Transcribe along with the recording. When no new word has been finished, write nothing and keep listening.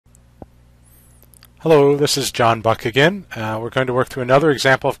Hello, this is John Buck again. We're going to work through another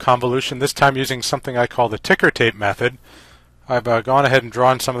example of convolution, this time using something I call the Tickertape method. I've gone ahead and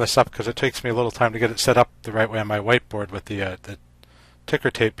drawn some of this up because it takes me a little time to get it set up the right way on my whiteboard with the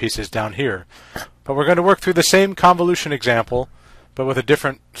Tickertape pieces down here. But we're going to work through the same convolution example, but with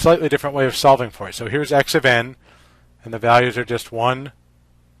a slightly different way of solving for it. So here's x of n, and the values are just 1,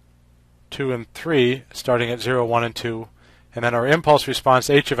 2, and 3, starting at 0, 1, and 2. And then our impulse response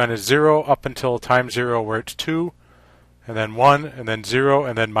h of n is 0 up until time 0 where it's 2, and then 1, and then 0,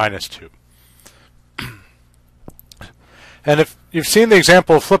 and then minus 2. And if you've seen the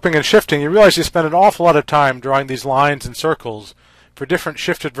example of flipping and shifting, you realize you spend an awful lot of time drawing these lines and circles for different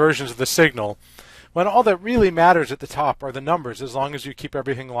shifted versions of the signal, when all that really matters at the top are the numbers, as long as you keep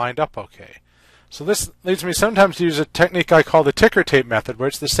everything lined up okay. So this leads me sometimes to use a technique I call the Tickertape method, where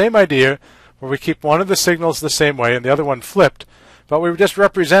it's the same idea, where we keep one of the signals the same way and the other one flipped, but we just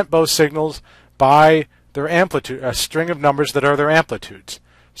represent both signals by their amplitude, a string of numbers that are their amplitudes.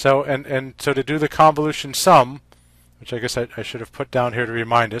 So so to do the convolution sum, which I guess I should have put down here to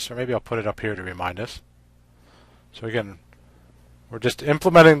remind us, or maybe I'll put it up here to remind us. So again, we're just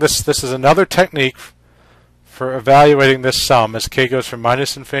implementing this. This is another technique for evaluating this sum as k goes from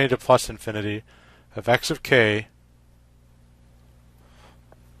minus infinity to plus infinity of x of k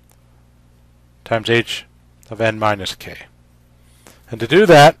times h of n minus k. And to do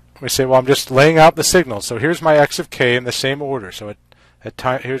that, we say, well, I'm just laying out the signals. So here's my x of k in the same order. So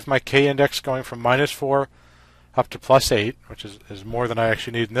here's my k index going from minus 4 up to plus 8, which is more than I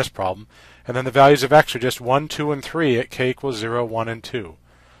actually need in this problem. And then the values of x are just 1, 2, and 3 at k equals 0, 1, and 2.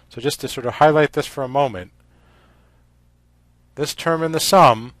 So just to sort of highlight this for a moment, this term in the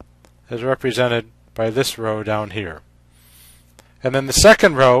sum is represented by this row down here. And then the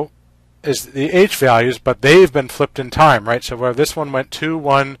second row is the h values, but they've been flipped in time, right? So where this one went 2,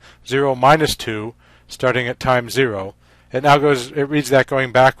 1, 0, minus 2, starting at time 0, it now reads that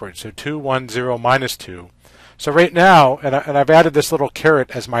going backwards. So 2, 1, 0, minus 2. So right now, and I've added this little caret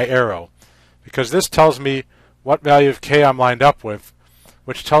as my arrow, because this tells me what value of k I'm lined up with,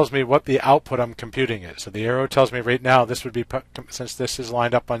 which tells me what the output I'm computing is. So the arrow tells me right now this would be, since this is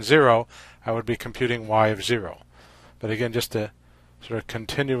lined up on 0, I would be computing y of 0. But again, just to sort of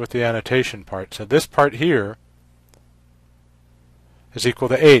continue with the annotation part. So this part here is equal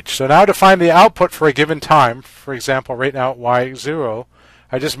to h. So now to find the output for a given time, for example, right now at y 0,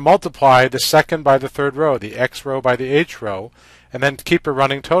 I just multiply the second by the third row, the x row by the h row, and then keep a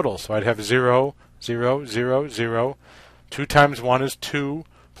running total. So I'd have 0, 0, 0, 0. 2 times 1 is 2,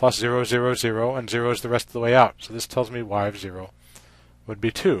 plus 0, 0, 0, and 0 is the rest of the way out. So this tells me y of 0 would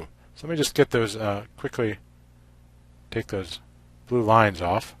be 2. So let me just get those, quickly take those blue lines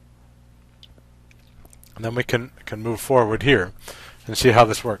off. And then we can move forward here and see how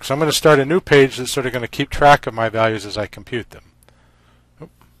this works. So I'm going to start a new page that's sort of going to keep track of my values as I compute them.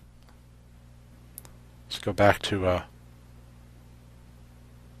 Let's go back to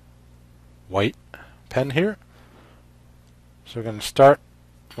white pen here. So we're going to start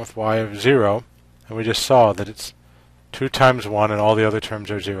with y of 0, and we just saw that it's 2 times 1 and all the other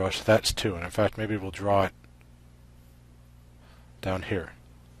terms are 0, so that's 2. And in fact, maybe we'll draw it down here.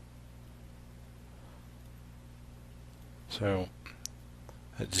 So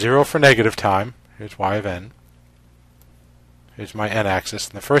at 0 for negative time, here's y of n. Here's my n-axis,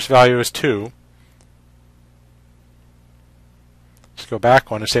 and the first value is 2. Let's go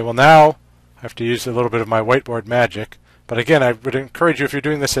back one and say, well, now I have to use a little bit of my whiteboard magic. But again, I would encourage you, if you're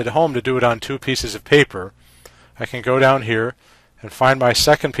doing this at home, to do it on 2 pieces of paper. I can go down here and find my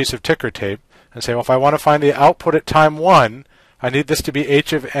second piece of ticker tape and say, well, if I want to find the output at time 1, I need this to be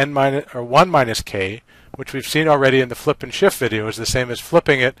h of n minus, or 1 minus k, which we've seen already in the flip and shift video is the same as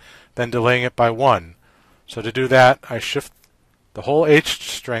flipping it, then delaying it by 1. So to do that, I shift the whole h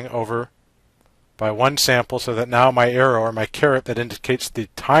string over by 1 sample, so that now my arrow, or my caret that indicates the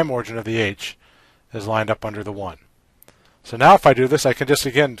time origin of the h, is lined up under the 1. So now if I do this, I can just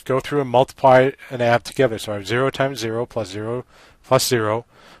again go through and multiply and add together. So I have 0 times 0 plus 0 plus 0.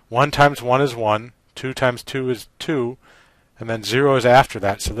 1 times 1 is 1. 2 times 2 is 2. And then 0 is after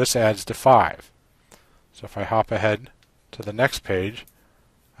that, so this adds to 5. So if I hop ahead to the next page,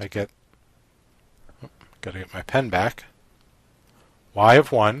 I get, got to get my pen back. Y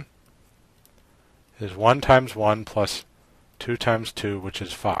of 1 is 1 times 1 plus 2 times 2, which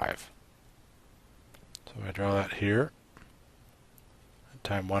is 5. So I draw that here. At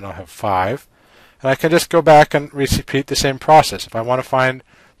time 1 I'll have 5. And I can just go back and repeat the same process. If I want to find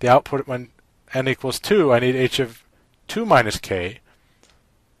the output when n equals 2, I need h of 2 minus k.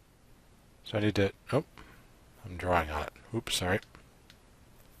 So I need to, I'm drawing on it. Oops, sorry.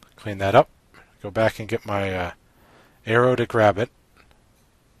 Clean that up. go back and get my arrow to grab it.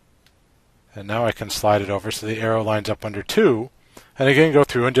 And now I can slide it over so the arrow lines up under 2. And again, go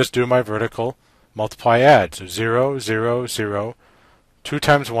through and just do my vertical multiply add. So 0, 0, 0. 2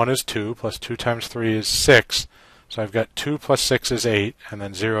 times 1 is 2, plus 2 times 3 is 6. So I've got 2 plus 6 is 8, and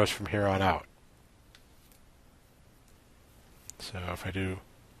then zeros from here on out. So if I do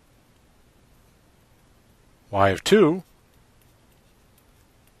y of 2,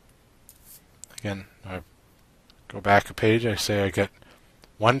 again, I go back a page, I say I get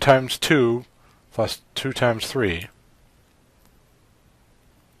 1 times 2 plus 2 times 3.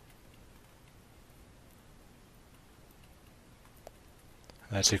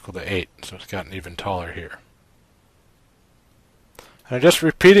 And that's equal to 8, so it's gotten even taller here. And I'm just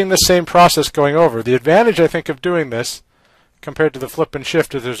repeating the same process going over. The advantage, I think, of doing this compared to the flip and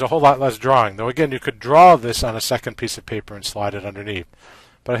shift is there's a whole lot less drawing. Though, again, you could draw this on a second piece of paper and slide it underneath.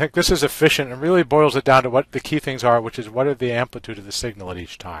 But I think this is efficient and really boils it down to what the key things are, which is what are the amplitude of the signal at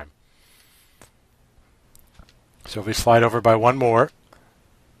each time. So if we slide over by one more,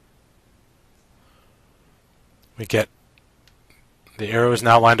 we get the arrow is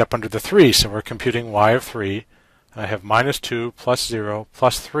now lined up under the 3, so we're computing y of 3. And I have minus 2 plus 0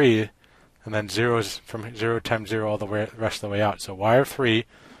 plus 3, and then 0 is from 0 times 0 all the rest of the way out. So y of 3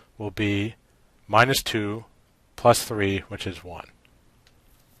 will be minus 2 plus 3, which is 1.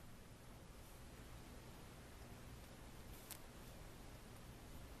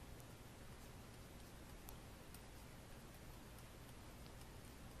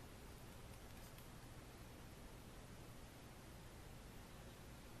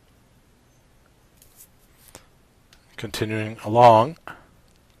 Continuing along,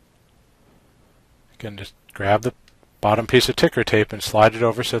 again, just grab the bottom piece of ticker tape and slide it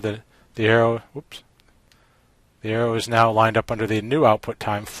over so that the arrow, the arrow is now lined up under the new output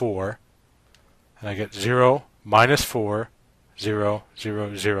time 4, and I get 0, minus 4, 0,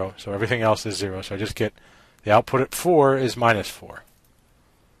 0, 0. So everything else is 0. So I just get the output at 4 is minus 4.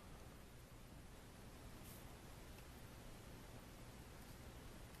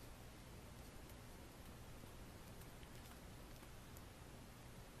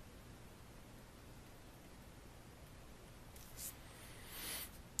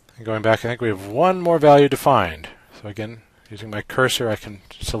 And going back, I think we have one more value to find. So again, using my cursor, I can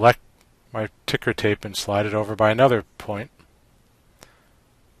select my ticker tape and slide it over by another point.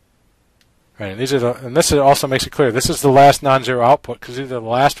 Right, and this also makes it clear. This is the last non-zero output because these are the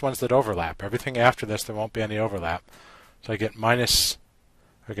last ones that overlap. Everything after this, there won't be any overlap. So I get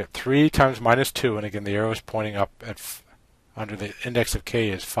 3 times minus 2, and again, the arrow is pointing up at under the index of k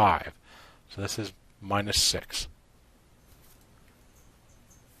is 5. So this is minus 6.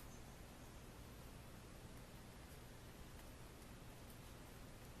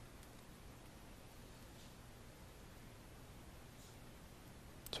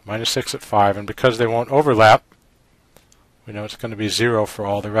 Minus 6 at 5, and because they won't overlap, we know it's going to be 0 for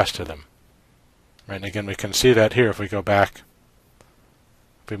all the rest of them. Right, and again, we can see that here if we go back.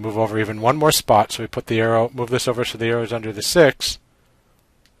 If we move over even one more spot, so we put the arrow, move this over so the arrow is under the 6,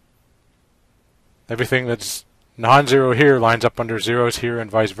 everything that's non-zero here lines up under zeros here and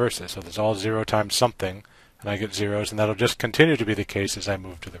vice versa. So there's all 0 times something, and I get zeros, and that'll just continue to be the case as I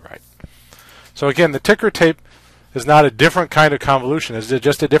move to the right. So again, the ticker tape is not a different kind of convolution. It's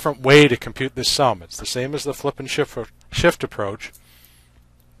just a different way to compute this sum. It's the same as the flip and shift approach,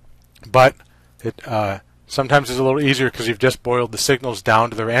 but it sometimes is a little easier because you've just boiled the signals down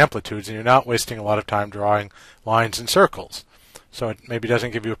to their amplitudes and you're not wasting a lot of time drawing lines and circles. So it maybe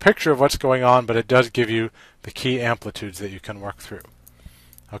doesn't give you a picture of what's going on, but it does give you the key amplitudes that you can work through.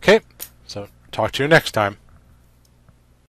 Okay, so talk to you next time.